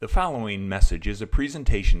The following message is a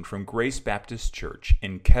presentation from Grace Baptist Church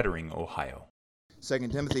in Kettering, Ohio. 2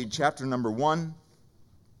 Timothy chapter number 1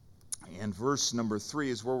 and verse number 3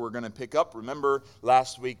 is where we're going to pick up. Remember,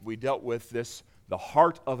 last week we dealt with this, the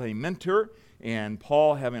heart of a mentor, and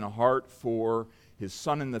Paul having a heart for his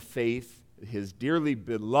son in the faith, his dearly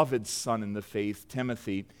beloved son in the faith,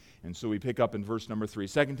 Timothy. And so we pick up in verse number 3.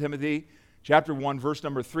 2 Timothy chapter 1, verse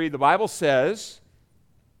number 3, the Bible says,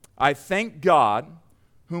 "I thank God,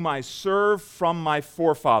 whom I serve from my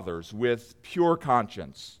forefathers with pure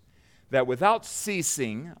conscience, that without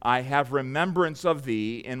ceasing I have remembrance of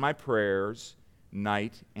thee in my prayers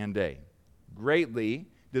night and day, greatly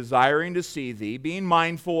desiring to see thee, being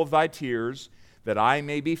mindful of thy tears, that I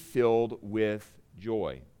may be filled with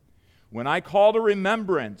joy. When I call to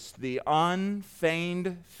remembrance the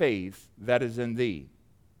unfeigned faith that is in thee,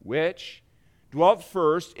 which dwelt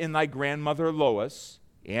first in thy grandmother Lois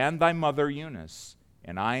and thy mother Eunice,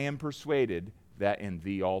 and I am persuaded that in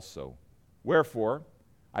thee also. Wherefore,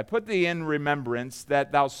 I put thee in remembrance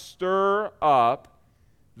that thou stir up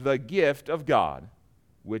the gift of God,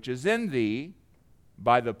 which is in thee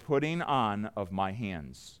by the putting on of my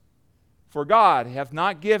hands. For God hath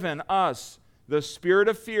not given us the spirit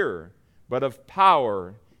of fear, but of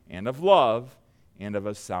power and of love and of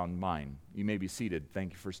a sound mind." You may be seated.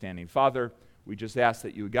 Thank you for standing. Father, we just ask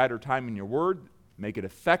that you would guide our time in your word, make it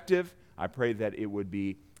effective. I pray that it would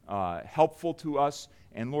be helpful to us.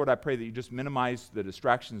 And Lord, I pray that you just minimize the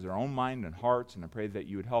distractions in our own mind and hearts. And I pray that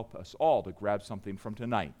you would help us all to grab something from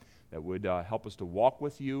tonight that would help us to walk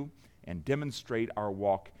with you and demonstrate our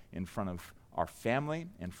walk in front of our family,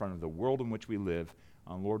 in front of the world in which we live.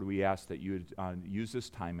 Lord, we ask that you would use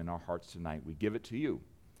this time in our hearts tonight. We give it to you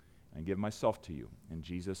and give myself to you. In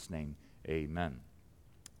Jesus' name, amen.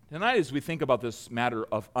 Tonight, as we think about this matter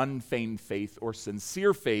of unfeigned faith or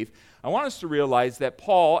sincere faith, I want us to realize that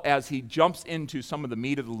Paul, as he jumps into some of the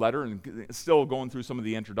meat of the letter and still going through some of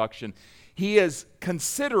the introduction, he is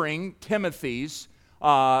considering Timothy's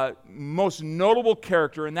most notable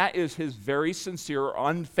character, and that is his very sincere,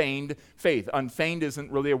 unfeigned faith. Unfeigned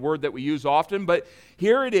isn't really a word that we use often, but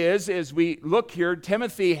here it is. As we look here,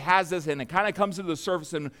 Timothy has this, and it kind of comes to the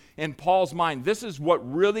surface in Paul's mind. This is what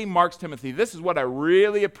really marks Timothy. This is what I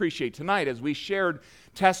really appreciate tonight as we shared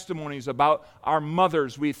testimonies about our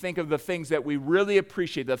mothers. We think of the things that we really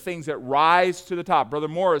appreciate, the things that rise to the top. Brother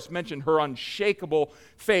Morris mentioned her unshakable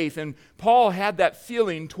faith, and Paul had that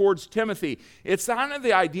feeling towards Timothy. It's kind of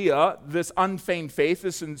the idea, this unfeigned faith,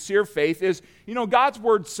 this sincere faith is, God's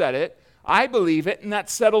word said it, I believe it, and that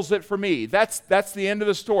settles it for me. That's the end of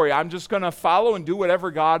the story. I'm just going to follow and do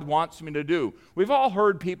whatever God wants me to do. We've all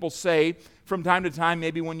heard people say from time to time,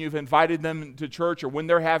 maybe when you've invited them to church or when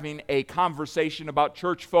they're having a conversation about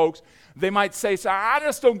church folks, they might say, I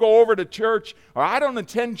just don't go over to church, or I don't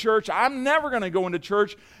attend church. I'm never going to go into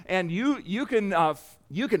church. And you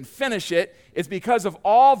can finish it. It's because of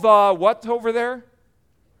all the, what's over there?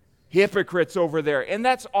 Hypocrites over there. And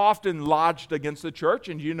that's often lodged against the church.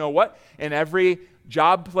 And you know what? In every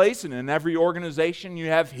job place and in every organization, you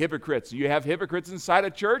have hypocrites. You have hypocrites inside a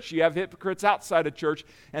church. You have hypocrites outside a church.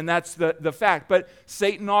 And that's the fact. But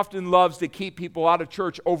Satan often loves to keep people out of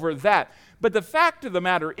church over that. But the fact of the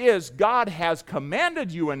matter is, God has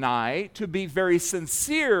commanded you and I to be very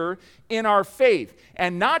sincere in our faith.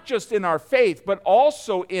 And not just in our faith, but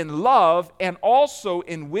also in love and also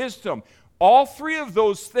in wisdom. All three of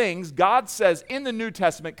those things, God says in the New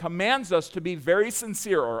Testament, commands us to be very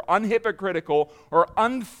sincere or unhypocritical or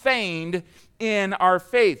unfeigned in our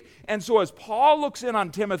faith. And so as Paul looks in on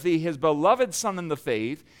Timothy, his beloved son in the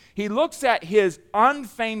faith, he looks at his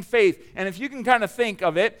unfeigned faith. And if you can kind of think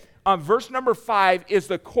of it, verse number 5 is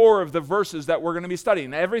the core of the verses that we're going to be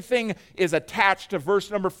studying. Everything is attached to verse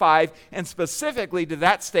number 5, and specifically to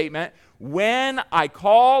that statement, when I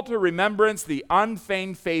call to remembrance the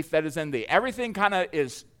unfeigned faith that is in thee. Everything kind of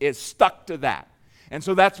is stuck to that. And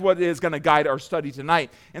so that's what is going to guide our study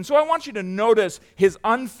tonight. And so I want you to notice his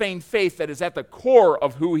unfeigned faith that is at the core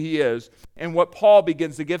of who he is and what Paul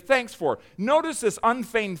begins to give thanks for. Notice this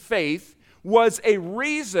unfeigned faith was a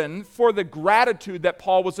reason for the gratitude that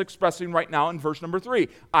Paul was expressing right now in verse number 3.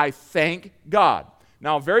 I thank God.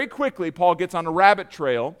 Now, very quickly, Paul gets on a rabbit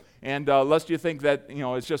trail, and lest you think that,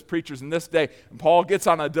 it's just preachers in this day, Paul gets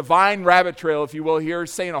on a divine rabbit trail, if you will, here,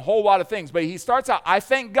 saying a whole lot of things. But he starts out, I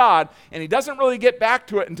thank God, and he doesn't really get back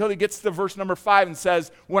to it until he gets to verse number 5 and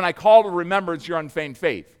says, when I call to remembrance your unfeigned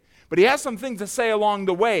faith. But he has some things to say along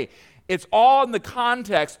the way. It's all in the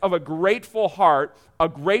context of a grateful heart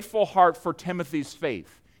for Timothy's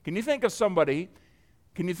faith. Can you think of somebody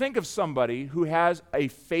Can you think of somebody who has a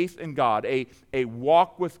faith in God, a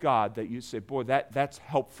walk with God that you say, boy, that's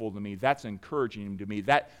helpful to me, that's encouraging to me,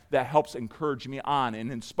 that helps encourage me on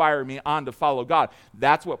and inspire me on to follow God?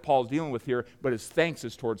 That's what Paul's dealing with here, but his thanks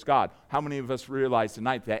is towards God. How many of us realize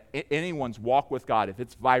tonight that anyone's walk with God, if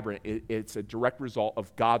it's vibrant, it's a direct result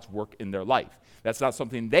of God's work in their life? That's not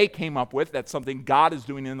something they came up with. That's something God is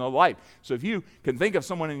doing in their life. So if you can think of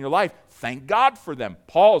someone in your life, thank God for them.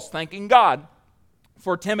 Paul's thanking God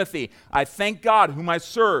for Timothy. I thank God whom I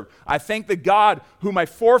serve. I thank the God who my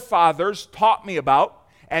forefathers taught me about,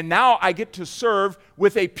 and now I get to serve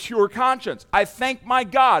with a pure conscience. I thank my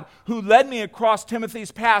God who led me across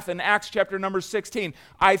Timothy's path in Acts chapter number 16.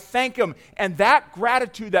 I thank him. And that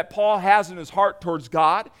gratitude that Paul has in his heart towards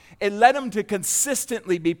God, it led him to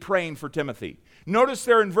consistently be praying for Timothy. Notice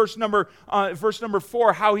there in verse number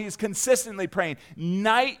 4 how he's consistently praying.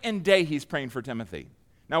 Night and day he's praying for Timothy.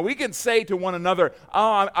 Now, we can say to one another,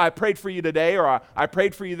 oh, I prayed for you today, or I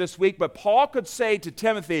prayed for you this week, but Paul could say to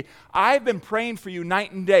Timothy, I've been praying for you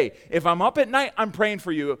night and day. If I'm up at night, I'm praying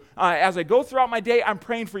for you. As I go throughout my day, I'm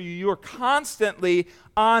praying for you. You are constantly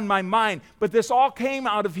on my mind. But this all came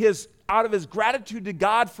out of his gratitude to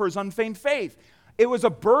God for his unfeigned faith. It was a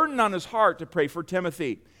burden on his heart to pray for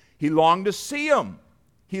Timothy. He longed to see him.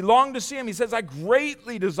 He longed to see him. He says, I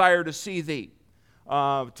greatly desire to see thee.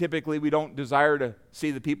 Typically, we don't desire to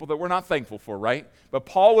see the people that we're not thankful for, right? But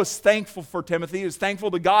Paul was thankful for Timothy. He was thankful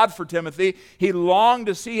to God for Timothy. He longed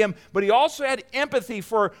to see him, but he also had empathy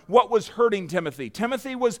for what was hurting Timothy.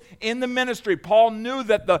 Timothy was in the ministry. Paul knew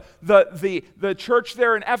that the church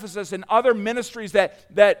there in Ephesus and other ministries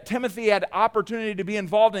that Timothy had opportunity to be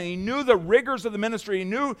involved in, he knew the rigors of the ministry. He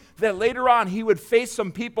knew that later on he would face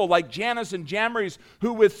some people like Jannes and Jambres,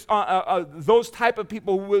 who with those type of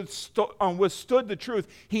people who withstood the truth.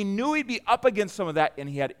 He knew he'd be up against some of that, and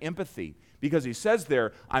he had empathy because he says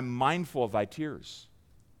there, I'm mindful of thy tears.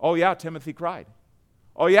 Oh yeah, Timothy cried.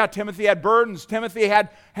 Oh yeah, Timothy had burdens. Timothy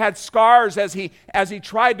had scars as he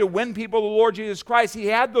tried to win people to the Lord Jesus Christ. He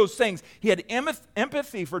had those things. He had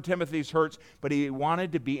empathy for Timothy's hurts, but he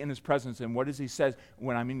wanted to be in his presence. And what does he say?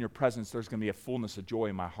 When I'm in your presence, there's going to be a fullness of joy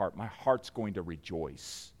in my heart. My heart's going to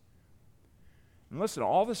rejoice. And listen,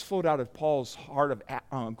 all this flowed out of Paul's heart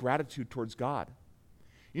of gratitude towards God.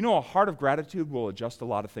 You know, a heart of gratitude will adjust a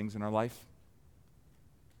lot of things in our life.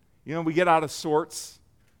 You know, we get out of sorts,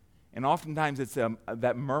 and oftentimes it's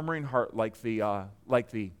that murmuring heart, like the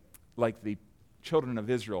children of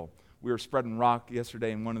Israel. We were spreading rock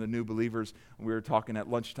yesterday, and one of the new believers, we were talking at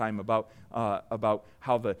lunchtime about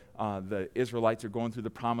how the Israelites are going through the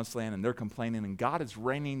promised land, and they're complaining, and God is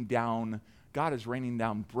raining down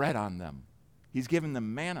bread on them. He's giving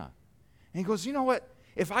them manna. And he goes, you know what?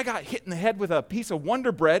 If I got hit in the head with a piece of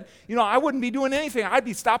Wonder Bread, you know, I wouldn't be doing anything. I'd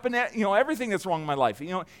be stopping at, you know, everything that's wrong in my life. You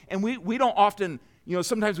know, and we don't often, you know,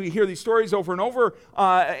 sometimes we hear these stories over and over,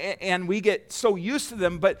 and we get so used to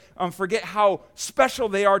them, but forget how special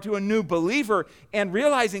they are to a new believer, and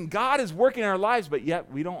realizing God is working in our lives, but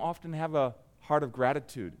yet we don't often have a heart of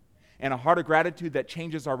gratitude. And a heart of gratitude that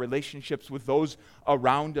changes our relationships with those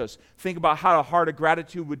around us. Think about how a heart of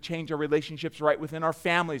gratitude would change our relationships right within our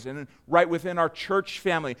families and right within our church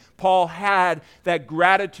family. Paul had that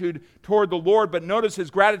gratitude toward the Lord, but notice his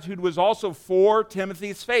gratitude was also for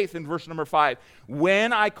Timothy's faith in verse number 5.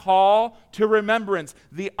 When I call to remembrance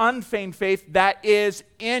the unfeigned faith that is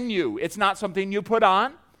in you. It's not something you put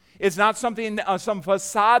on. It's not something, some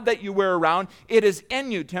facade that you wear around. It is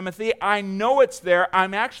in you, Timothy. I know it's there.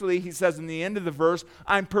 I'm actually, he says in the end of the verse,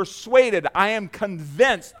 I'm persuaded. I am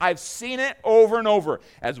convinced. I've seen it over and over.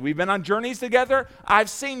 As we've been on journeys together, I've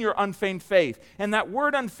seen your unfeigned faith. And that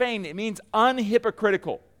word unfeigned, it means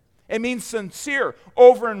unhypocritical. It means sincere.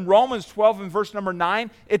 Over in Romans 12 and verse number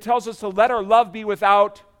 9, it tells us to let our love be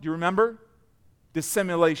without, do you remember?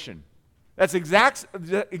 Dissimulation. That's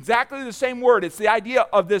exactly the same word. It's the idea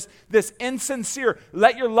of this insincere.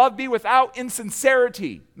 Let your love be without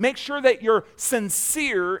insincerity. Make sure that you're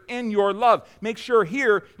sincere in your love. Make sure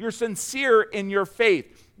here you're sincere in your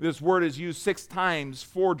faith. This word is used 6 times,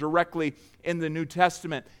 4 directly in the New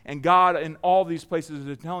Testament. And God in all these places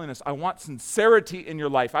is telling us, I want sincerity in your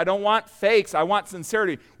life. I don't want fakes. I want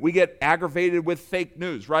sincerity. We get aggravated with fake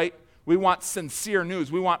news, right? We want sincere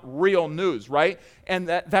news. We want real news, right? And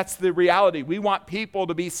that's the reality. We want people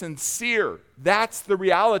to be sincere. That's the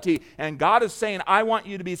reality. And God is saying, I want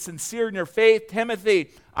you to be sincere in your faith. Timothy,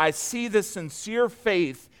 I see this sincere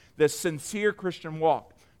faith, this sincere Christian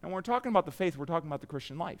walk. And when we're talking about the faith, we're talking about the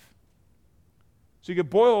Christian life. So you could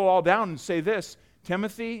boil it all down and say this: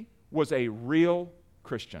 Timothy was a real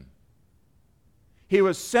Christian. He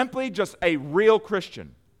was simply just a real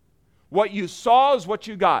Christian. What you saw is what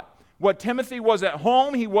you got. What Timothy was at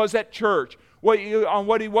home, he was at church. What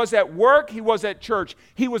he was at work, he was at church.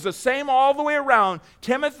 He was the same all the way around.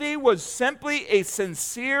 Timothy was simply a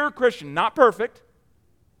sincere Christian, not perfect.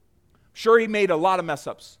 Sure, he made a lot of mess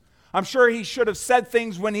ups. I'm sure he should have said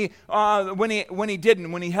things when he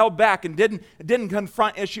didn't, when he held back and didn't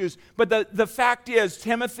confront issues. But the fact is,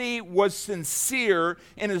 Timothy was sincere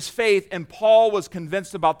in his faith, and Paul was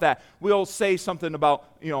convinced about that. We'll say something about,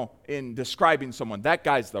 in describing someone, that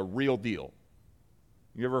guy's the real deal.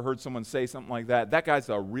 You ever heard someone say something like that? That guy's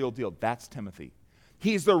the real deal. That's Timothy.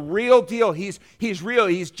 He's the real deal. He's real.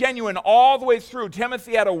 He's genuine all the way through.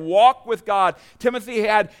 Timothy had a walk with God. Timothy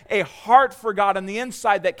had a heart for God on the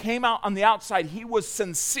inside that came out on the outside. He was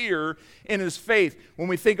sincere in his faith. When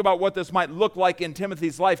we think about what this might look like in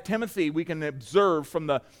Timothy's life, Timothy, we can observe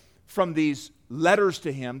from these letters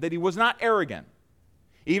to him that he was not arrogant.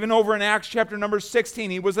 Even over in Acts chapter number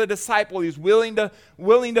 16, he was a disciple. He was willing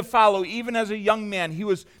to follow. Even as a young man, he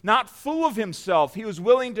was not full of himself. He was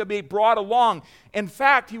willing to be brought along. In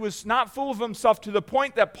fact, he was not full of himself to the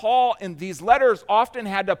point that Paul in these letters often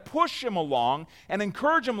had to push him along and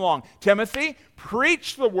encourage him along. Timothy,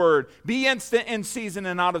 preach the word. Be instant in season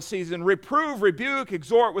and out of season. Reprove, rebuke,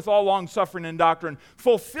 exhort with all long suffering and doctrine.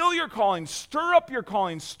 Fulfill your calling. Stir up your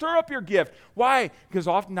calling. Stir up your gift. Why? Because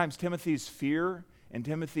oftentimes Timothy's fear and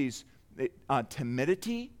Timothy's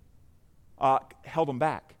timidity held him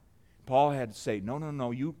back. Paul had to say,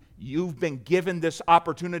 no, you've been given this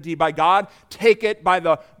opportunity by God. Take it by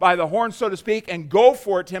the horn, so to speak, and go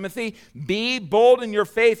for it, Timothy. Be bold in your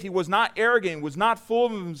faith. He was not arrogant, he was not full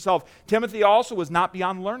of himself. Timothy also was not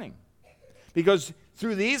beyond learning. Because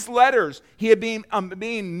through these letters, he had been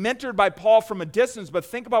being mentored by Paul from a distance. But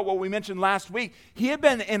think about what we mentioned last week. He had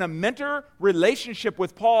been in a mentor relationship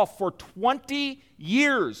with Paul for 20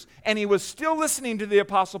 years, and he was still listening to the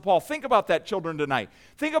Apostle Paul. Think about that, children, tonight.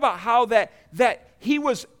 Think about how that he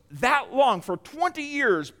was that long, for 20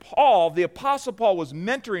 years, Paul, the Apostle Paul, was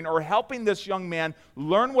mentoring or helping this young man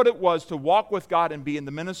learn what it was to walk with God and be in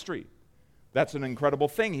the ministry. That's an incredible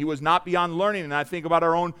thing. He was not beyond learning. And I think about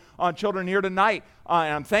our own children here tonight,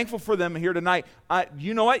 and I'm thankful for them here tonight.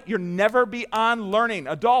 You know what? You're never beyond learning.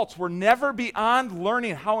 Adults, we're never beyond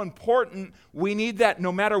learning. How important we need that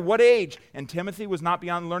no matter what age. And Timothy was not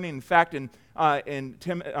beyond learning. In fact, in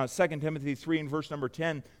 2 Timothy 3 and verse number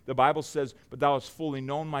 10, the Bible says, "But thou hast fully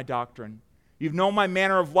known my doctrine. You've known my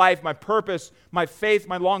manner of life, my purpose, my faith,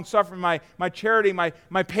 my long-suffering, my charity, my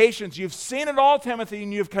patience. You've seen it all, Timothy,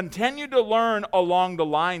 and you've continued to learn along the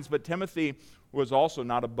lines." But Timothy was also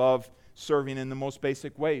not above serving in the most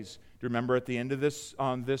basic ways. Do you remember at the end of this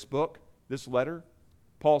book, this letter?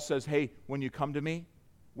 Paul says, "Hey, when you come to me,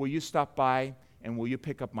 will you stop by and will you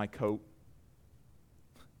pick up my coat?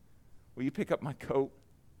 Will you pick up my coat?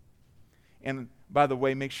 And by the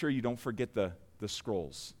way, make sure you don't forget the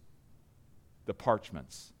scrolls. The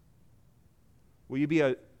parchments. Will you be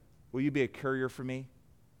a courier for me?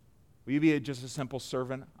 Will you be just a simple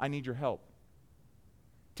servant? I need your help."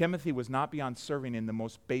 Timothy was not beyond serving in the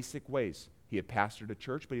most basic ways. He had pastored a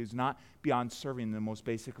church, but he was not beyond serving in the most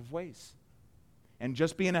basic of ways. And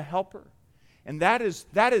just being a helper. And that is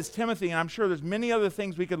Timothy, and I'm sure there's many other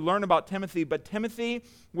things we could learn about Timothy, but Timothy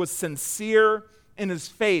was sincere in his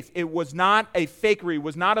faith. It was not a fakery, it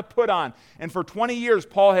was not a put on. And for 20 years,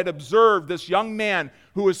 Paul had observed this young man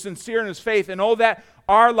who was sincere in his faith. And oh, that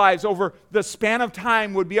our lives over the span of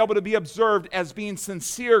time would be able to be observed as being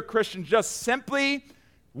sincere Christians, just simply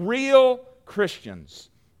real Christians.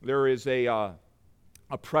 There is a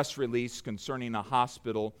press release concerning a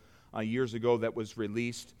hospital years ago that was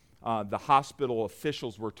released. The hospital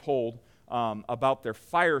officials were told about their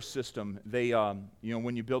fire system. They,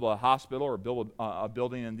 when you build a hospital or build a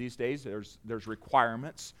building in these days, there's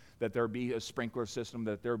requirements that there be a sprinkler system,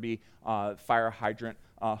 that there be fire hydrant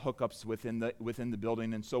hookups within the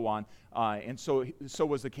building, and so on. And so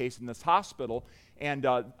was the case in this hospital. And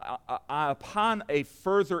upon a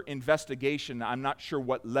further investigation, I'm not sure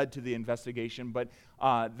what led to the investigation, but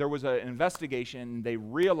there was an investigation. They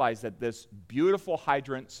realized that this beautiful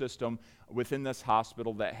hydrant system within this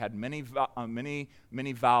hospital that had many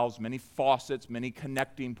valves, many faucets, many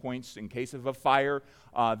connecting points in case of a fire,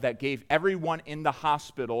 that gave everyone in the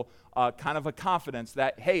hospital kind of a confidence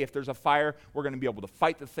that, hey, if there's a fire, we're going to be able to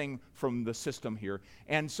fight the thing from the system here.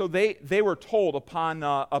 And so they were told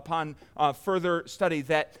upon further study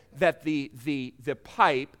that the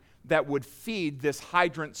pipe that would feed this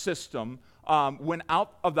hydrant system went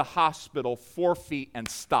out of the hospital 4 feet and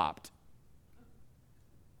stopped.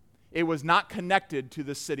 It was not connected to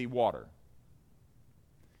the city water.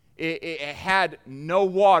 It had no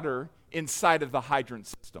water inside of the hydrant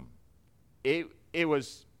system. it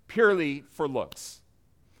was purely for looks.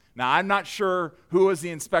 Now, I'm not sure who was the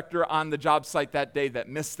inspector on the job site that day that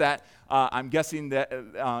missed that. I'm guessing that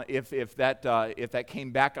if that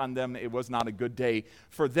came back on them, it was not a good day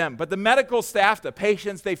for them. But the medical staff, the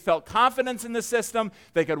patients, they felt confidence in the system.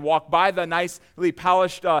 They could walk by the nicely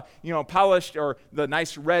polished or the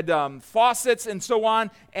nice red faucets and so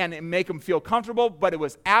on, and it make them feel comfortable. But it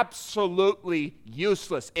was absolutely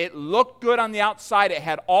useless. It looked good on the outside. It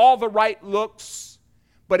had all the right looks,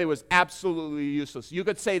 but it was absolutely useless. You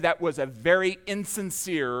could say that was a very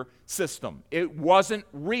insincere system. It wasn't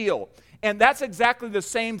real. And that's exactly the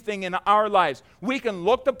same thing in our lives. We can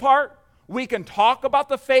look the part. We can talk about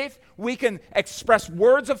the faith. We can express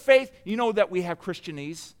words of faith. You know that we have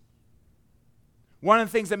Christianese. One of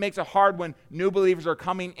the things that makes it hard when new believers are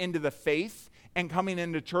coming into the faith and coming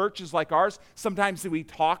into churches like ours, sometimes we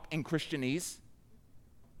talk in Christianese.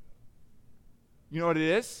 You know what it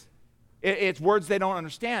is? It's words they don't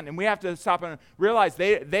understand, and we have to stop and realize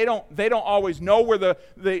they don't always know where the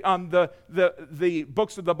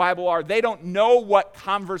books of the Bible are. They don't know what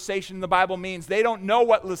conversation in the Bible means. They don't know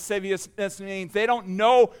what lasciviousness means. They don't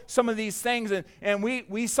know some of these things, and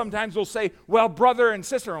we sometimes will say, well, brother and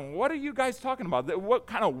sister, what are you guys talking about? What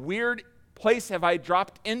kind of weird place have I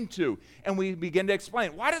dropped into? And we begin to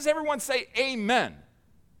explain. Why does everyone say amen?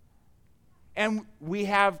 And we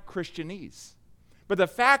have Christianese. But the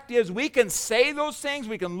fact is, we can say those things,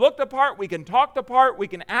 we can look the part, we can talk the part, we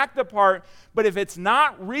can act the part, but if it's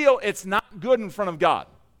not real, it's not good in front of God.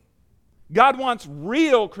 God wants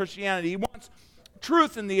real Christianity. He wants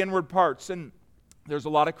truth in the inward parts, and there's a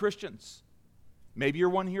lot of Christians. Maybe you're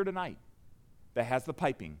one here tonight that has the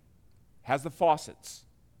piping, has the faucets,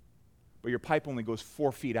 but your pipe only goes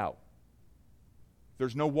 4 feet out.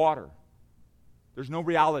 There's no water. There's no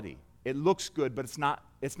reality. It looks good, but it's not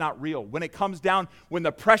real. When it comes down, when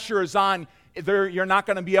the pressure is on, you're not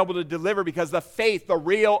going to be able to deliver because the faith, the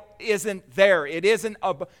real, isn't there. It isn't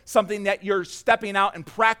something that you're stepping out and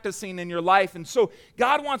practicing in your life. And so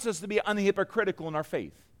God wants us to be unhypocritical in our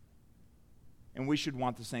faith. And we should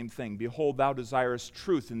want the same thing. Behold, thou desirest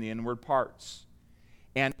truth in the inward parts,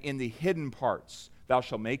 and in the hidden parts thou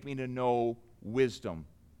shalt make me to know wisdom.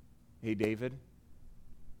 Hey, David,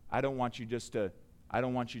 I don't want you just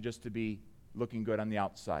to be looking good on the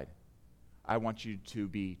outside. I want you to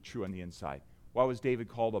be true on the inside. Why was David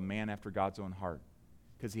called a man after God's own heart?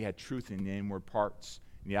 Because he had truth in the inward parts.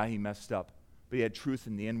 Yeah, he messed up, but he had truth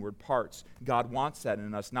in the inward parts. God wants that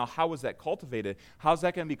in us. Now, how is that cultivated? How's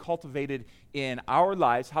that going to be cultivated in our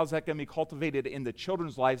lives? How's that going to be cultivated in the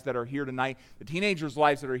children's lives that are here tonight, the teenagers'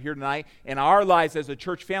 lives that are here tonight, and our lives as a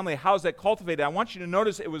church family? How's that cultivated? I want you to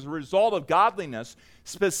notice it was a result of godliness,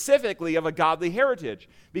 specifically of a godly heritage.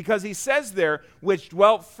 Because he says there, which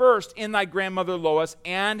dwelt first in thy grandmother Lois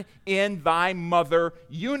and in thy mother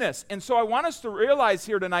Eunice. And so I want us to realize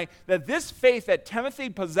here tonight that this faith that Timothy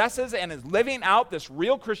possesses and is living out, this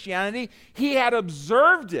real Christianity, he had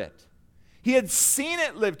observed it. He had seen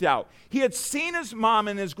it lived out. He had seen his mom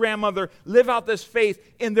and his grandmother live out this faith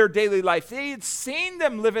in their daily life. He had seen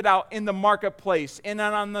them live it out in the marketplace and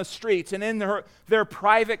on the streets and in their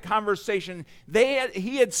private conversation.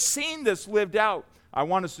 He had seen this lived out. I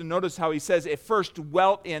want us to notice how he says it first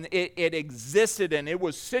dwelt in, it existed in, it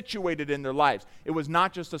was situated in their lives. It was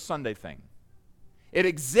not just a Sunday thing. It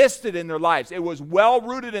existed in their lives. It was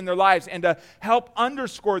well-rooted in their lives. And to help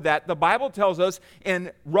underscore that, the Bible tells us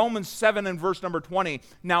in Romans 7 and verse number 20,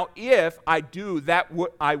 now if I do that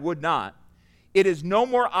I would not, it is no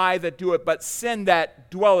more I that do it, but sin that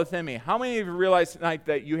dwelleth in me. How many of you realize tonight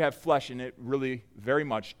that you have flesh and it really very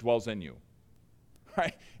much dwells in you?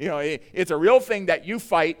 Right? You know, it's a real thing that you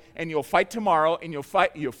fight, and you'll fight tomorrow, and you'll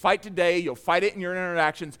fight today, you'll fight it in your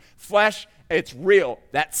interactions. Flesh, it's real.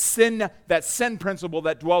 That sin principle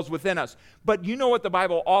that dwells within us. But you know what the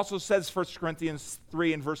Bible also says, 1 Corinthians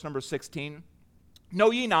 3 and verse number 16?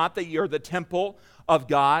 Know ye not that ye are the temple of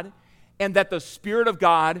God, and that the Spirit of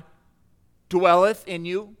God dwelleth in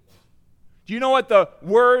you? Do you know what the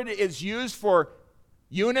word is used for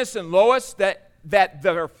Eunice and Lois, that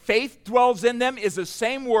their faith dwells in them, is the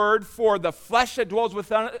same word for the flesh that dwells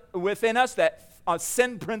within us, that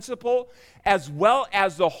sin principle, as well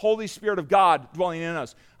as the Holy Spirit of God dwelling in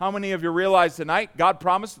us. How many of you realize tonight God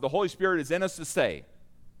promised that the Holy Spirit is in us to stay?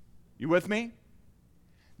 You with me?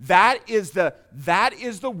 That is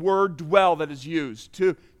the word dwell that is used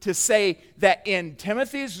to say that in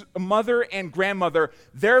Timothy's mother and grandmother,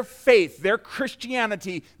 their faith, their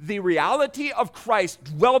Christianity, the reality of Christ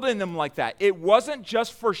dwelled in them like that. It wasn't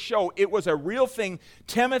just for show. It was a real thing.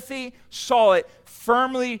 Timothy saw it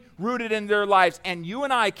firmly rooted in their lives. And you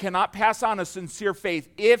and I cannot pass on a sincere faith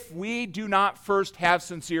if we do not first have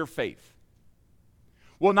sincere faith.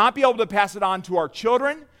 We'll not be able to pass it on to our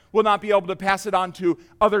children. Will not be able to pass it on to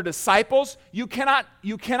other disciples. You cannot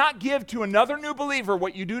give to another new believer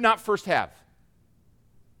what you do not first have.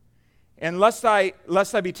 And lest I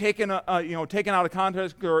be taken out of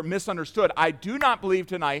context or misunderstood, I do not believe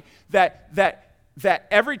tonight that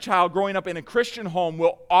every child growing up in a Christian home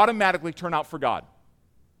will automatically turn out for God.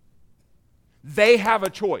 They have a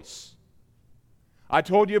choice. I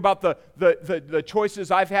told you about the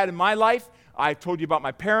choices I've had in my life. I've told you about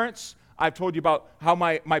my parents. I've told you about how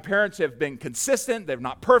my parents have been consistent. They're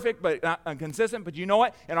not perfect, but not consistent. But you know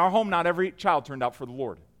what? In our home, not every child turned out for the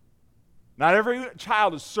Lord. Not every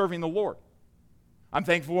child is serving the Lord. I'm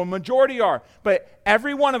thankful a majority are. But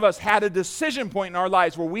every one of us had a decision point in our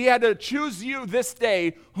lives where we had to choose you this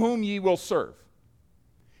day whom ye will serve.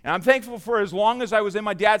 And I'm thankful for as long as I was in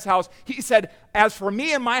my dad's house, he said, as for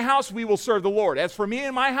me and my house, we will serve the Lord. As for me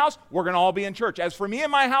and my house, we're going to all be in church. As for me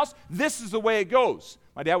and my house, this is the way it goes.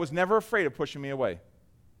 My dad was never afraid of pushing me away.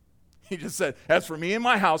 He just said, as for me and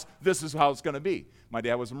my house, this is how it's going to be. My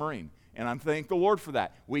dad was a Marine, and I'm thanking the Lord for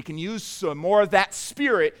that. We can use some more of that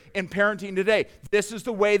spirit in parenting today. This is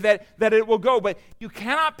the way that it will go. But you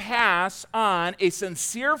cannot pass on a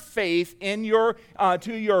sincere faith in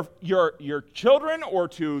to your children or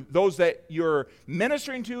to those that you're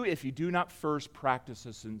ministering to if you do not first practice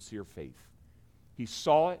a sincere faith. He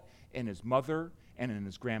saw it in his mother and in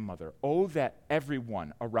his grandmother. Oh, that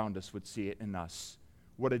everyone around us would see it in us.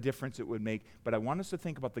 What a difference it would make. But I want us to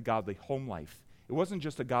think about the godly home life. It wasn't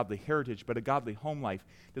just a godly heritage, but a godly home life.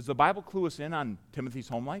 Does the Bible clue us in on Timothy's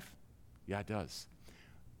home life? Yeah, it does.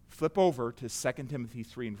 Flip over to 2 Timothy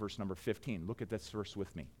 3 and verse number 15. Look at this verse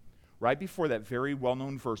with me. Right before that very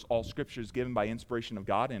well-known verse, all scripture is given by inspiration of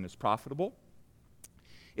God and is profitable.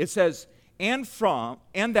 It says, and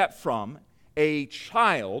that from a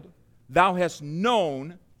child thou hast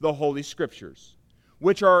known the Holy Scriptures,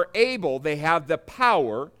 which are able, they have the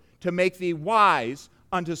power to make thee wise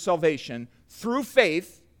unto salvation through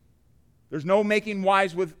faith. There's no making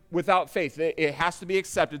wise without faith. It has to be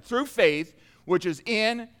accepted through faith, which is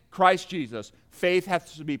in Christ Jesus. Faith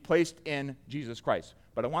has to be placed in Jesus Christ.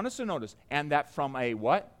 But I want us to notice, and that from a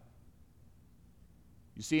what?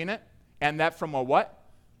 You seeing it? And that from a what?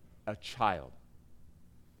 A child.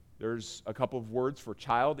 There's a couple of words for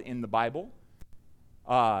child in the Bible.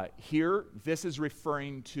 Here, this is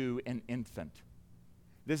referring to an infant.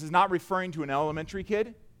 This is not referring to an elementary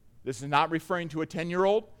kid. This is not referring to a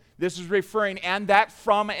 10-year-old. This is referring, and that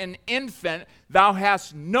from an infant thou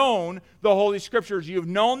hast known the Holy Scriptures. You've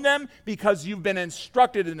known them because you've been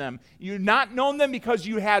instructed in them. You've not known them because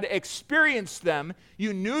you had experienced them.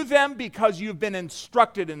 You knew them because you've been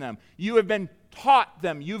instructed in them. You have been taught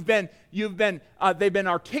them. They've been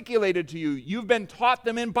articulated to you. You've been taught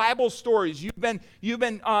them in Bible stories. You've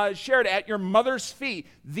been shared at your mother's feet.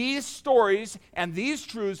 These stories and these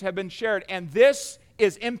truths have been shared, and this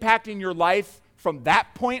is impacting your life from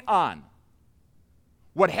that point on.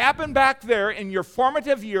 What happened back there in your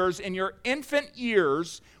formative years, in your infant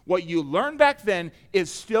years, what you learned back then is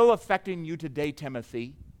still affecting you today,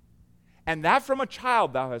 Timothy. And that from a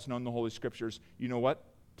child thou hast known the Holy Scriptures. You know what?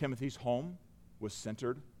 Timothy's home was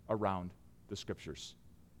centered around the Scriptures.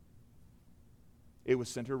 It was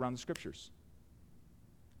centered around the Scriptures.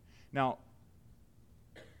 Now,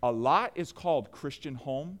 a lot is called Christian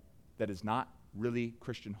home that is not really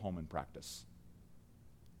Christian home in practice.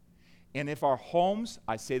 And if our homes,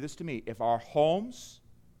 I say this to me, if our homes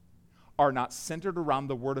are not centered around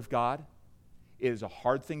the Word of God, it is a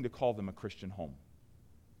hard thing to call them a Christian home.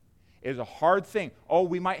 It is a hard thing. Oh,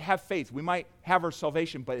 we might have faith. We might have our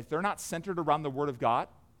salvation. But if they're not centered around the Word of God,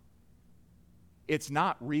 it's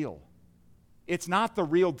not real. It's not the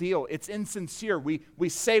real deal. It's insincere. We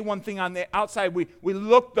say one thing on the outside. We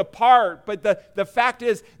look the part. But the fact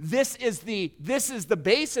is, this is the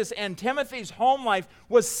basis. And Timothy's home life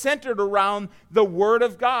was centered around the Word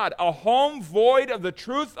of God. A home void of the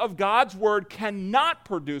truth of God's Word cannot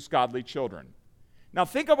produce godly children. Now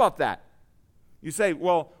think about that. You say,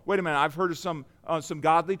 well, wait a minute, I've heard of some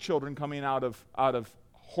godly children coming out of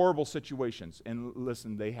horrible situations. And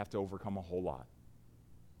listen, they have to overcome a whole lot,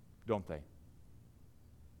 don't they?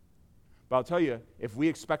 But I'll tell you, if we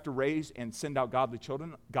expect to raise and send out godly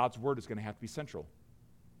children, God's Word is going to have to be central.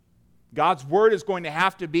 God's word is going to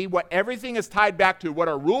have to be what everything is tied back to, what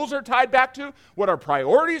our rules are tied back to, what our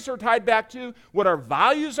priorities are tied back to, what our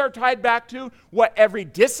values are tied back to, what every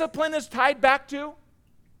discipline is tied back to.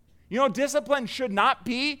 You know, discipline should not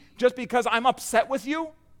be just because I'm upset with you.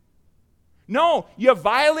 No, you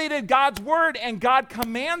violated God's word, and God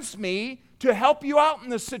commands me to help you out in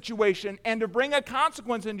this situation and to bring a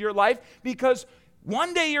consequence into your life, because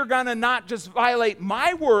one day you're going to not just violate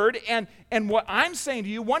my word and what I'm saying to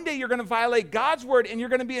you. One day you're going to violate God's word and you're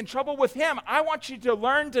going to be in trouble with him. I want you to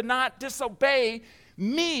learn to not disobey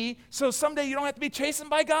me so someday you don't have to be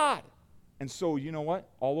chastened by God. And so, you know what?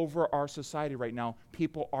 All over our society right now,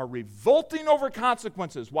 people are revolting over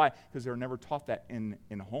consequences. Why? Because they were never taught that in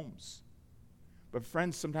homes. But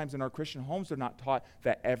friends, sometimes in our Christian homes, they're not taught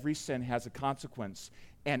that every sin has a consequence.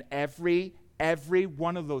 And every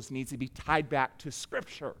one of those needs to be tied back to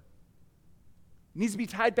Scripture. It needs to be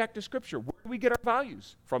tied back to Scripture. Where do we get our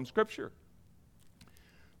values? From Scripture.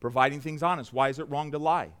 Providing things honest. Why is it wrong to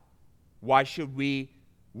lie? Why should we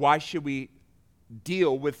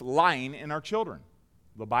deal with lying in our children?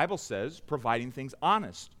 The Bible says providing things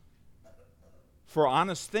honest. For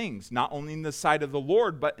honest things, not only in the sight of the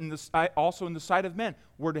Lord, but also in the sight of men.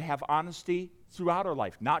 We're to have honesty throughout our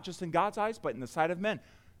life, not just in God's eyes, but in the sight of men.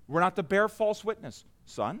 We're not to bear false witness.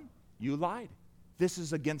 Son, you lied. This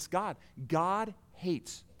is against God. God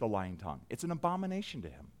hates the lying tongue. It's an abomination to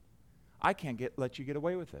him. I can't let you get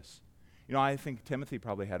away with this. You know, I think Timothy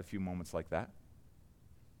probably had a few moments like that.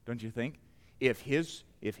 Don't you think? If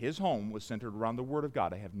his home was centered around the Word of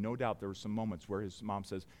God, I have no doubt there were some moments where his mom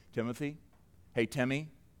says, Timothy, hey, Timmy,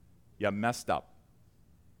 you messed up.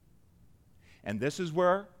 And this is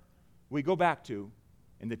where we go back to,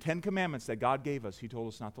 in the 10 Commandments that God gave us, he told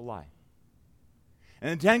us not to lie.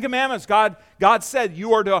 And in the 10 Commandments, God said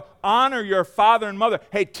you are to honor your father and mother.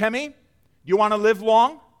 Hey, Timmy, you want to live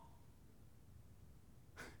long?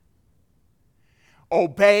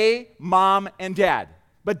 Obey mom and dad.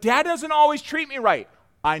 But dad doesn't always treat me right.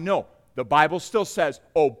 I know. The Bible still says,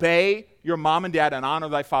 obey your mom and dad and honor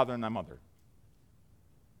thy father and thy mother.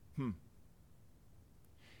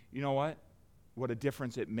 You know what? What a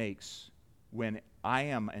difference it makes when I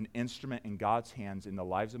am an instrument in God's hands in the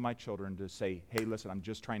lives of my children to say, hey, listen, I'm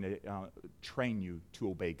just trying to train you to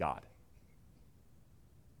obey God.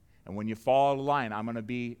 And when you fall out of line, I'm going to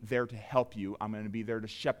be there to help you. I'm going to be there to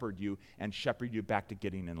shepherd you and shepherd you back to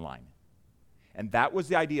getting in line. And that was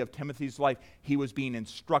the idea of Timothy's life. He was being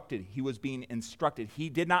instructed. He was being instructed. He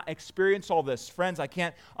did not experience all this. Friends, I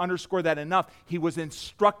can't underscore that enough. He was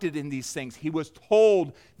instructed in these things. He was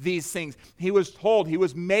told these things. He was told. He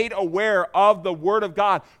was made aware of the Word of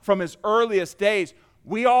God from his earliest days.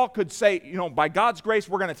 We all could say, you know, by God's grace,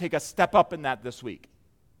 we're going to take a step up in that this week.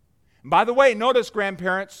 And by the way, notice,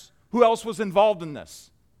 grandparents, who else was involved in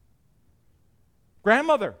this?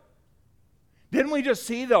 Grandmother. Didn't we just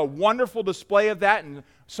see the wonderful display of that? And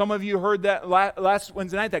some of you heard that last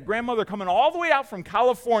Wednesday night, that grandmother coming all the way out from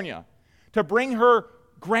California to bring her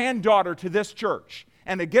granddaughter to this church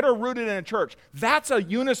and to get her rooted in a church. That's a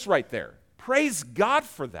Eunice right there. Praise God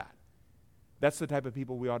for that. That's the type of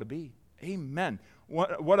people we ought to be. Amen.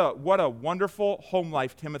 What a wonderful home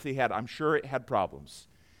life Timothy had. I'm sure it had problems,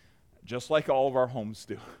 just like all of our homes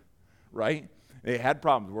do, right? They had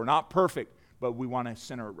problems. We're not perfect. But we want to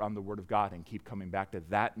center around the Word of God and keep coming back to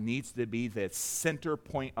that. Needs to be the center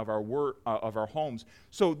point of our of our homes.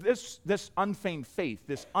 So this unfeigned faith,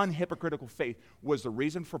 this unhypocritical faith, was the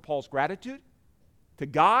reason for Paul's gratitude to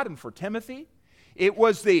God and for Timothy. It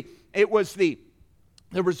was the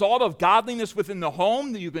result of godliness within the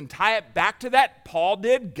home. You can tie it back to that. Paul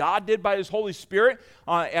did. God did by his Holy Spirit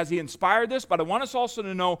as he inspired this. But I want us also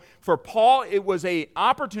to know, for Paul, it was an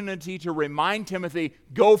opportunity to remind Timothy,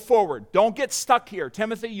 go forward. Don't get stuck here.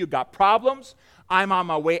 Timothy, you've got problems. I'm on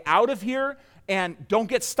my way out of here. And don't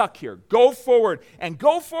get stuck here. Go forward. And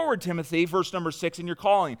go forward, Timothy, verse number 6, in your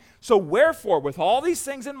calling. So wherefore, with all these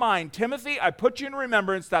things in mind, Timothy, I put you in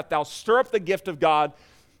remembrance that thou stir up the gift of God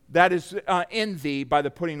that is in thee by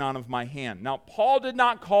the putting on of my hand. Now, Paul did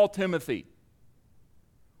not call Timothy.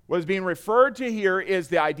 What is being referred to here is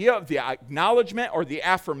the idea of the acknowledgement or the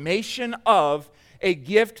affirmation of a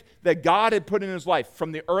gift that God had put in his life.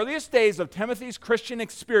 From the earliest days of Timothy's Christian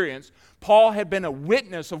experience, Paul had been a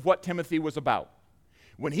witness of what Timothy was about.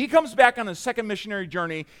 When he comes back on his second missionary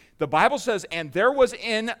journey, the Bible says, and there was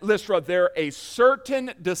in Lystra there a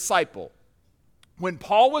certain disciple. When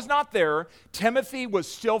Paul was not there, Timothy was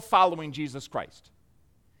still following Jesus Christ.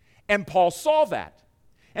 And Paul saw that.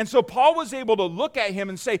 And so Paul was able to look at him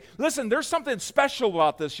and say, listen, there's something special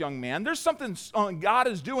about this young man. There's something God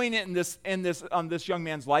is doing in this young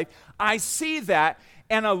man's life. I see that.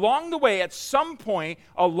 And along the way, at some point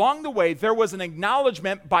along the way, there was an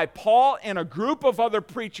acknowledgement by Paul and a group of other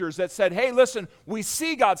preachers that said, hey, listen, we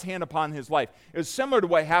see God's hand upon his life. It was similar to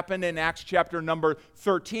what happened in Acts chapter number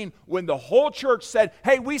 13, when the whole church said,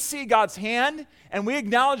 hey, we see God's hand, and we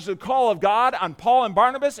acknowledge the call of God on Paul and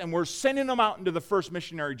Barnabas, and we're sending them out into the first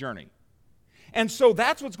missionary journey. And so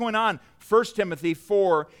that's what's going on. 1 Timothy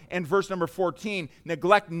 4 and verse number 14.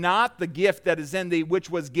 Neglect not the gift that is in thee, which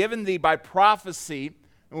was given thee by prophecy,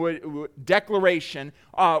 declaration,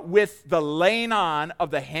 with the laying on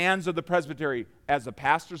of the hands of the presbytery. As the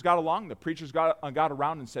pastors got along, the preachers got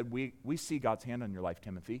around and said, we see God's hand on your life,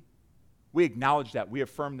 Timothy. We acknowledge that. We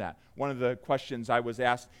affirm that. One of the questions I was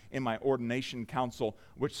asked in my ordination council,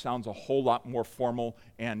 which sounds a whole lot more formal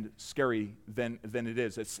and scary than it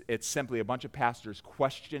is. It's simply a bunch of pastors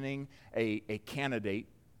questioning a candidate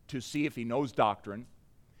to see if he knows doctrine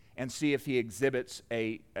and see if he exhibits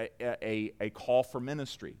a call for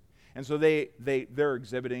ministry. And so they're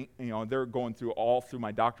exhibiting, they're going all through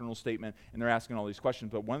my doctrinal statement, and they're asking all these questions.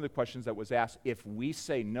 But one of the questions that was asked, if we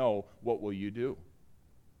say no, what will you do?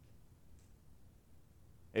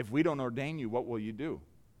 If we don't ordain you, what will you do?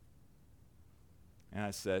 And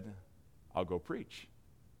I said, I'll go preach.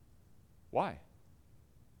 Why?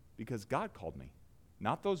 Because God called me,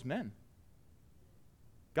 not those men.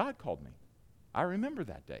 God called me. I remember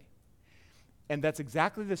that day. And that's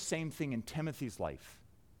exactly the same thing in Timothy's life.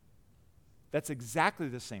 That's exactly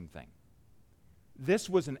the same thing. This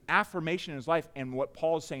was an affirmation in his life, and what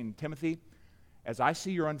Paul is saying, Timothy, as I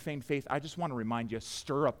see your unfeigned faith, I just want to remind you,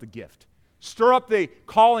 stir up the gift. Stir up the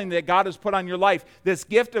calling that God has put on your life, this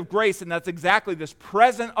gift of grace, and that's exactly this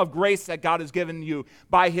present of grace that God has given you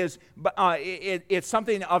by His. It's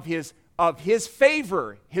something of His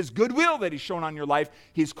favor, His goodwill that He's shown on your life.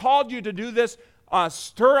 He's called you to do this.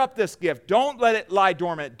 Stir up this gift. Don't let it lie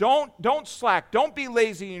dormant. Don't slack. Don't be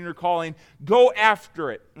lazy in your calling. Go after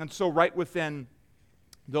it. And so, right within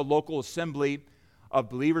the local assembly of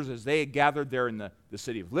believers, as they had gathered there in the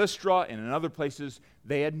city of Lystra and in other places,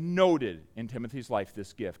 they had noted in Timothy's life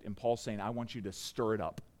this gift. And Paul's saying, I want you to stir it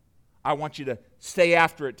up. I want you to stay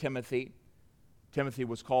after it, Timothy. Timothy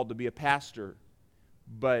was called to be a pastor,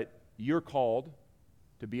 but you're called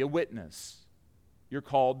to be a witness. You're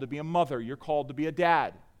called to be a mother. You're called to be a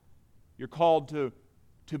dad. You're called to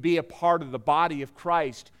be a part of the body of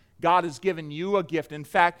Christ. God has given you a gift. In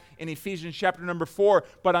fact, in Ephesians chapter number 4,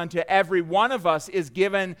 but unto every one of us is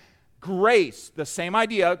given grace, the same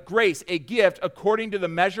idea, grace, a gift according to the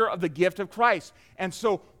measure of the gift of Christ. And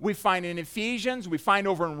so we find in Ephesians, we find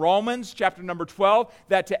over in Romans chapter number 12,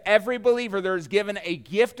 that to every believer there is given a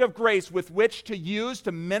gift of grace with which to use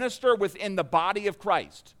to minister within the body of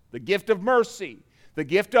Christ. The gift of mercy, the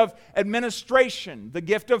gift of administration, the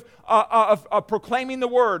gift of proclaiming the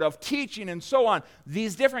word, of teaching, and so on.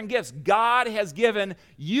 These different gifts. God has given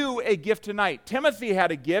you a gift tonight. Timothy had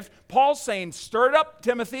a gift. Paul's saying, stir it up,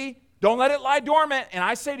 Timothy. Don't let it lie dormant. And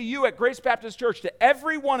I say to you at Grace Baptist Church, to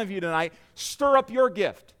every one of you tonight, stir up your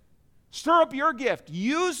gift. Stir up your gift.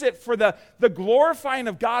 Use it for the glorifying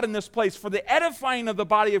of God in this place, for the edifying of the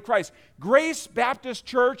body of Christ. Grace Baptist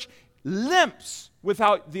Church limps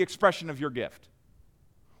without the expression of your gift.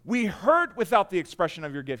 We hurt without the expression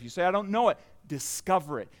of your gift. You say, I don't know it.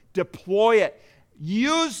 Discover it. Deploy it.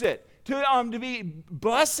 Use it to be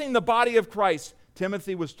blessing the body of Christ.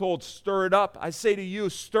 Timothy was told, stir it up. I say to you,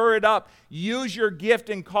 stir it up. Use your gift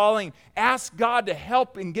and calling. Ask God to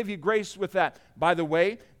help and give you grace with that. By the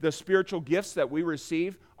way, the spiritual gifts that we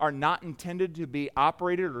receive are not intended to be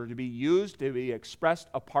operated or to be used, to be expressed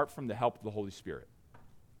apart from the help of the Holy Spirit.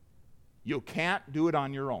 You can't do it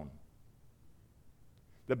on your own.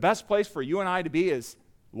 The best place for you and I to be is,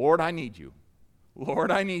 Lord, I need you.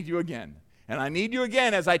 Lord, I need you again. And I need you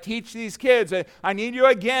again as I teach these kids. I need you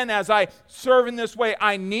again as I serve in this way.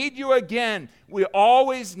 I need you again. We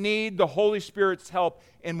always need the Holy Spirit's help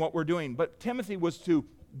in what we're doing. But Timothy was to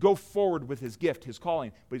go forward with his gift, his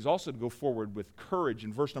calling, but he's also to go forward with courage.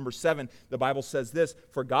 In verse number 7, the Bible says this,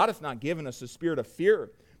 for God hath not given us a spirit of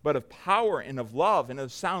fear, but of power and of love and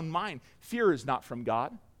of sound mind. Fear is not from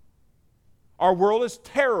God. Our world is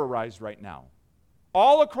terrorized right now.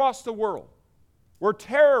 All across the world, we're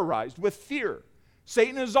terrorized with fear.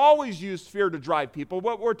 Satan has always used fear to drive people,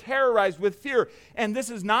 but we're terrorized with fear. And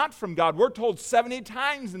this is not from God. We're told 70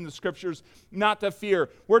 times in the Scriptures not to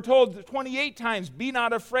fear. We're told 28 times, be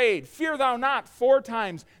not afraid. Fear thou not 4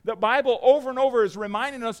 times. The Bible over and over is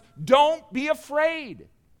reminding us, don't be afraid.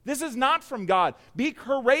 This is not from God. Be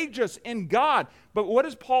courageous in God. But what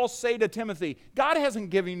does Paul say to Timothy? God hasn't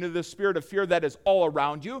given you the spirit of fear that is all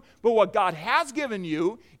around you, but what God has given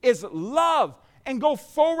you is love and go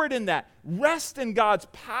forward in that. Rest in God's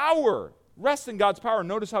power. Rest in God's power.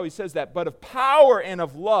 Notice how he says that, but of power and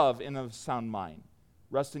of love and of sound mind.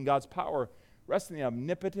 Rest in God's power. Rest in the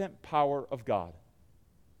omnipotent power of God.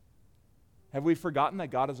 Have we forgotten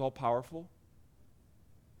that God is all-powerful?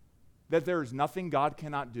 That there is nothing God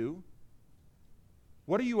cannot do?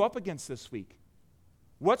 What are you up against this week?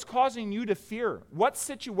 What's causing you to fear? What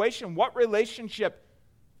situation, what relationship,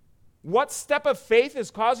 what step of faith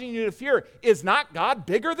is causing you to fear? Is not God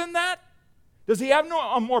bigger than that? Does he have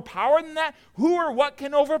more power than that? Who or what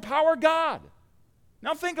can overpower God?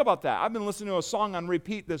 Now think about that. I've been listening to a song on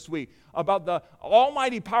repeat this week about the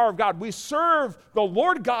almighty power of God. We serve the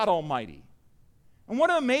Lord God Almighty. And what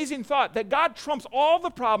an amazing thought that God trumps all the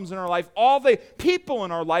problems in our life, all the people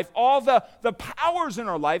in our life, all the powers in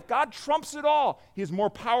our life. God trumps it all. He is more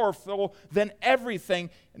powerful than everything.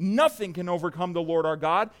 Nothing can overcome the Lord our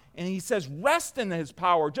God. And he says, rest in his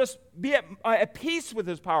power. Just be at peace with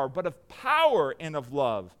his power, but of power and of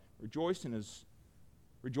love. Rejoice in his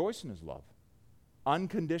love.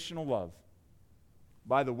 Unconditional love.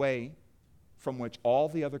 By the way, from which all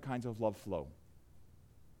the other kinds of love flow.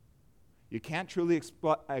 You can't truly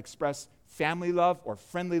express family love or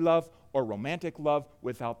friendly love or romantic love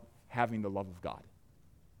without having the love of God.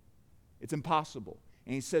 It's impossible.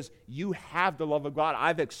 And he says, you have the love of God.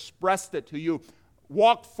 I've expressed it to you.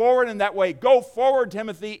 Walk forward in that way. Go forward,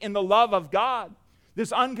 Timothy, in the love of God.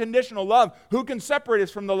 This unconditional love. Who can separate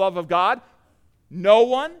us from the love of God? No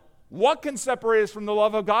one. What can separate us from the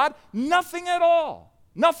love of God? Nothing at all.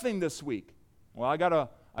 Nothing this week. Well, I got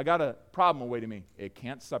a problem awaiting me. It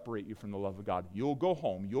can't separate you from the love of God. You'll go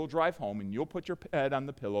home, you'll drive home, and you'll put your head on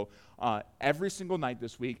the pillow every single night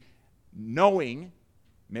this week, knowing,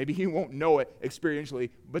 maybe you won't know it experientially,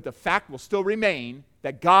 but the fact will still remain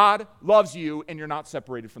that God loves you and you're not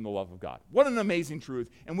separated from the love of God. What an amazing truth.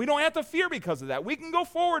 And we don't have to fear because of that. We can go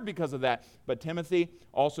forward because of that. But Timothy,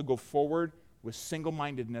 also go forward with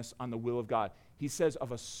single-mindedness on the will of God. He says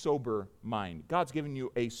of a sober mind. God's given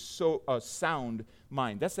you a sound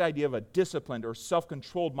mind. That's the idea of a disciplined or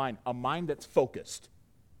self-controlled mind, a mind that's focused.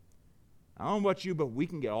 I don't know about you, but we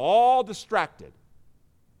can get all distracted.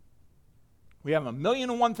 We have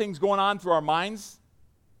 1,000,001 things going on through our minds.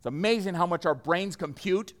 It's amazing how much our brains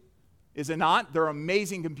compute. Is it not? They're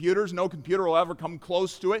amazing computers. No computer will ever come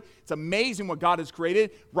close to it. It's amazing what God has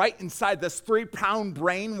created right inside this 3-pound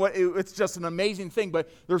brain. It's just an amazing thing. But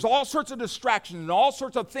there's all sorts of distractions and all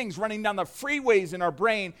sorts of things running down the freeways in our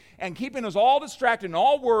brain and keeping us all distracted and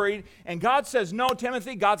all worried. And God says, no,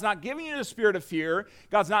 Timothy, God's not giving you the spirit of fear.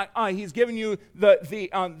 God's not. He's giving you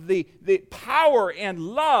the power and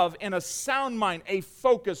love and a sound mind, a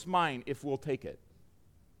focused mind, if we'll take it,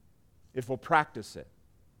 if we'll practice it.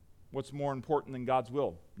 What's more important than God's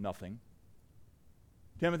will? Nothing.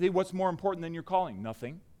 Timothy, what's more important than your calling?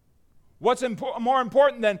 Nothing. What's more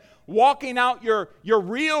important than walking out your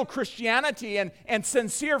real Christianity and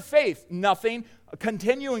sincere faith? Nothing.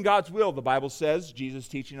 Continue in God's will. The Bible says, Jesus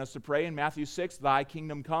teaching us to pray in Matthew 6, thy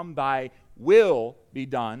kingdom come, thy will be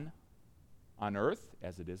done on earth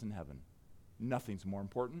as it is in heaven. Nothing's more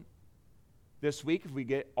important. This week, if we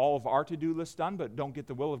get all of our to-do list done but don't get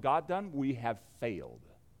the will of God done, we have failed.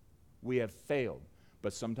 We have failed.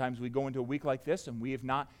 But sometimes we go into a week like this and we have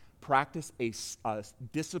not practiced a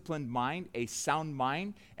disciplined mind, a sound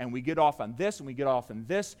mind, and we get off on this and we get off on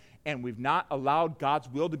this, and we've not allowed God's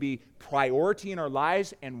will to be priority in our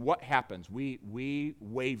lives, and what happens? We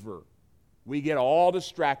waver. We get all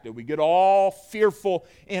distracted. We get all fearful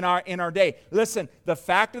in our day. Listen, the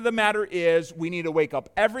fact of the matter is we need to wake up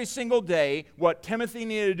every single day. What Timothy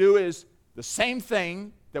needed to do is the same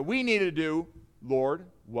thing that we need to do. Lord,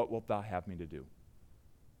 what wilt thou have me to do?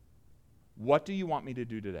 What do you want me to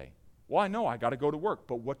do today? Well, I know I got to go to work,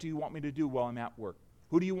 but what do you want me to do while I'm at work?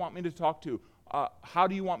 Who do you want me to talk to? How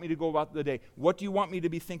do you want me to go about the day? What do you want me to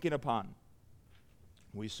be thinking upon?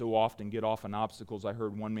 We so often get off on obstacles. I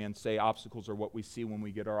heard one man say obstacles are what we see when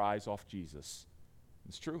we get our eyes off Jesus.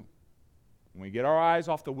 It's true. When we get our eyes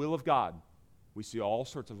off the will of God, we see all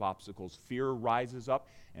sorts of obstacles. Fear rises up,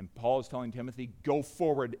 and Paul is telling Timothy, go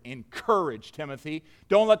forward, encourage Timothy.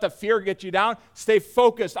 Don't let the fear get you down. Stay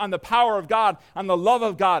focused on the power of God, on the love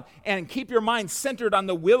of God, and keep your mind centered on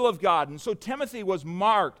the will of God. And so Timothy was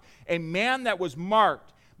marked, a man that was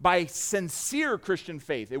marked by sincere Christian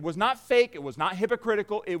faith. It was not fake, it was not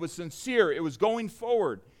hypocritical, it was sincere, it was going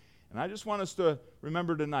forward. And I just want us to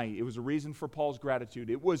remember tonight, it was a reason for Paul's gratitude.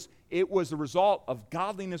 It was the result of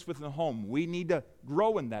godliness within the home. We need to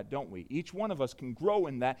grow in that, don't we? Each one of us can grow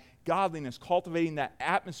in that godliness, cultivating that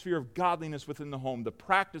atmosphere of godliness within the home, the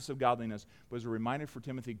practice of godliness. But as a reminder for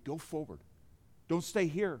Timothy, go forward. Don't stay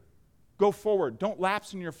here. Go forward. Don't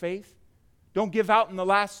lapse in your faith. Don't give out in the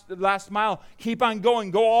last mile. Keep on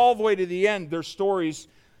going. Go all the way to the end. There's stories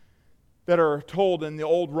that are told in the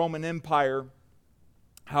old Roman Empire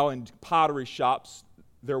how in pottery shops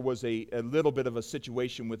there was a little bit of a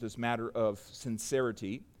situation with this matter of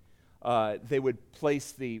sincerity. They would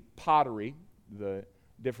place the pottery, the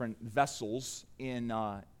different vessels, in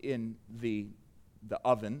the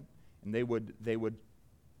oven, and they would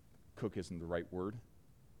cook isn't the right word.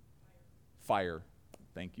 Fire.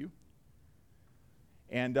 Thank you.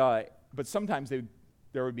 And but sometimes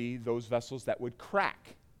there would be those vessels that would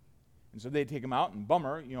crack, and so they'd take them out and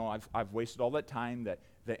bummer. I've wasted all that time,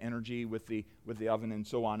 the energy with the oven and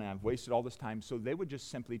so on, and I've wasted all this time. So they would just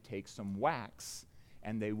simply take some wax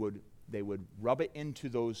and they would rub it into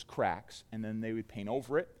those cracks, and then they would paint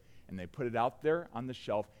over it, and they put it out there on the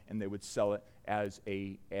shelf, and they would sell it as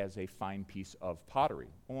a fine piece of pottery.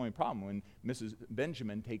 Only problem, when Mrs.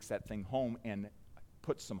 Benjamin takes that thing home and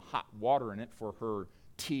puts some hot water in it for her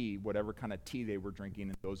tea, whatever kind of tea they were drinking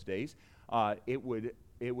in those days, it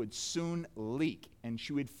would soon leak, and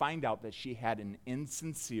she would find out that she had an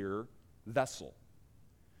insincere vessel.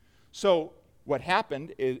 So what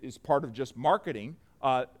happened is part of just marketing.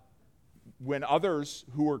 When others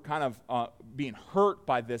who were kind of being hurt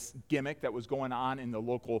by this gimmick that was going on in the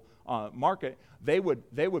local market, they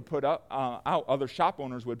would put out, other shop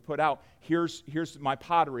owners would put out, here's my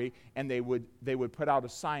pottery, and they would put out a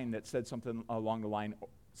sign that said something along the line,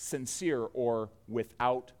 sincere, or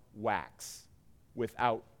without wax,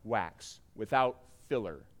 without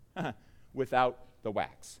filler, without the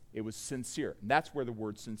wax. It was sincere. And that's where the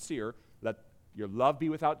word sincere, let your love be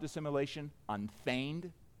without dissimulation,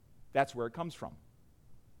 unfeigned. That's where it comes from.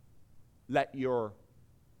 Let your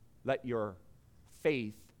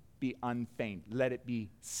faith be unfeigned. Let it be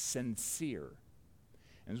sincere.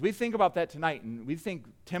 And as we think about that tonight, and we think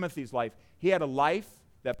Timothy's life, he had a life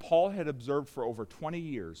that Paul had observed for over 20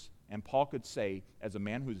 years. And Paul could say, as a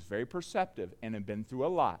man who's very perceptive and had been through a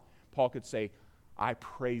lot, Paul could say, I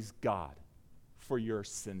praise God for your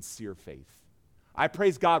sincere faith. I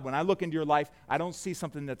praise God when I look into your life, I don't see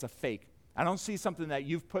something that's a fake. I don't see something that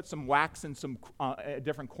you've put some wax in some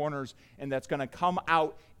different corners and that's going to come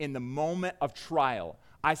out in the moment of trial.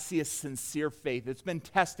 I see a sincere faith. It's been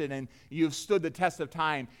tested and you've stood the test of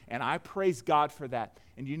time, and I praise God for that.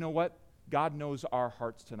 And you know what? God knows our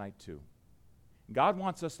hearts tonight too. God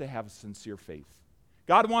wants us to have a sincere faith.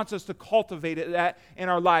 God wants us to cultivate that in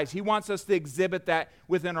our lives. He wants us to exhibit that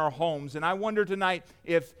within our homes. And I wonder tonight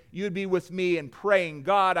if you'd be with me in praying,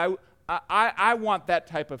 God, I want that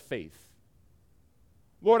type of faith.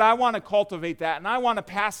 Lord, I want to cultivate that, and I want to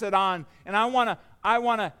pass it on, and I want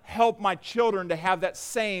to help my children to have that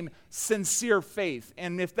same sincere faith.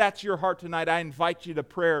 And if that's your heart tonight, I invite you to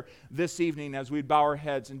prayer this evening as we bow our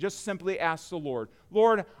heads and just simply ask the Lord,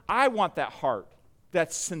 Lord, I want that heart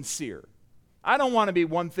that's sincere. I don't want to be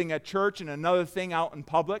one thing at church and another thing out in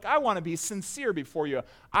public. I want to be sincere before you.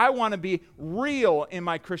 I want to be real in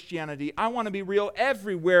my Christianity. I want to be real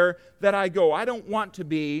everywhere that I go. I don't want to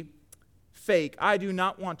be fake. I do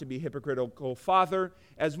not want to be hypocritical. Father,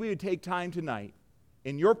 as we would take time tonight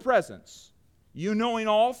in your presence, you knowing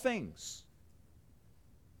all things,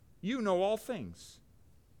 you know all things.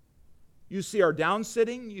 You see our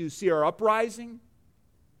downsitting, you see our uprising,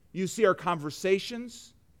 you see our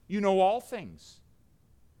conversations, you know all things.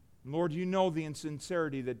 Lord, you know the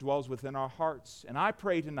insincerity that dwells within our hearts. And I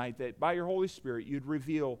pray tonight that by your Holy Spirit you'd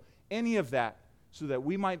reveal any of that so that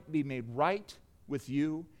we might be made right with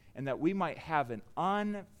you, and that we might have an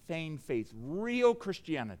unfeigned faith, real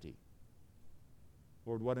Christianity.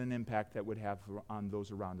 Lord, what an impact that would have on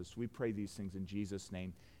those around us. We pray these things in Jesus'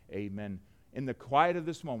 name. Amen. In the quiet of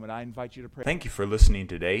this moment, I invite you to pray. Thank you for listening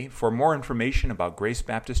today. For more information about Grace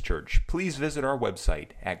Baptist Church, please visit our website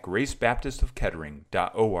at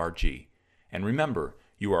gracebaptistofkettering.org. And remember,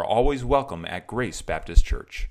 you are always welcome at Grace Baptist Church.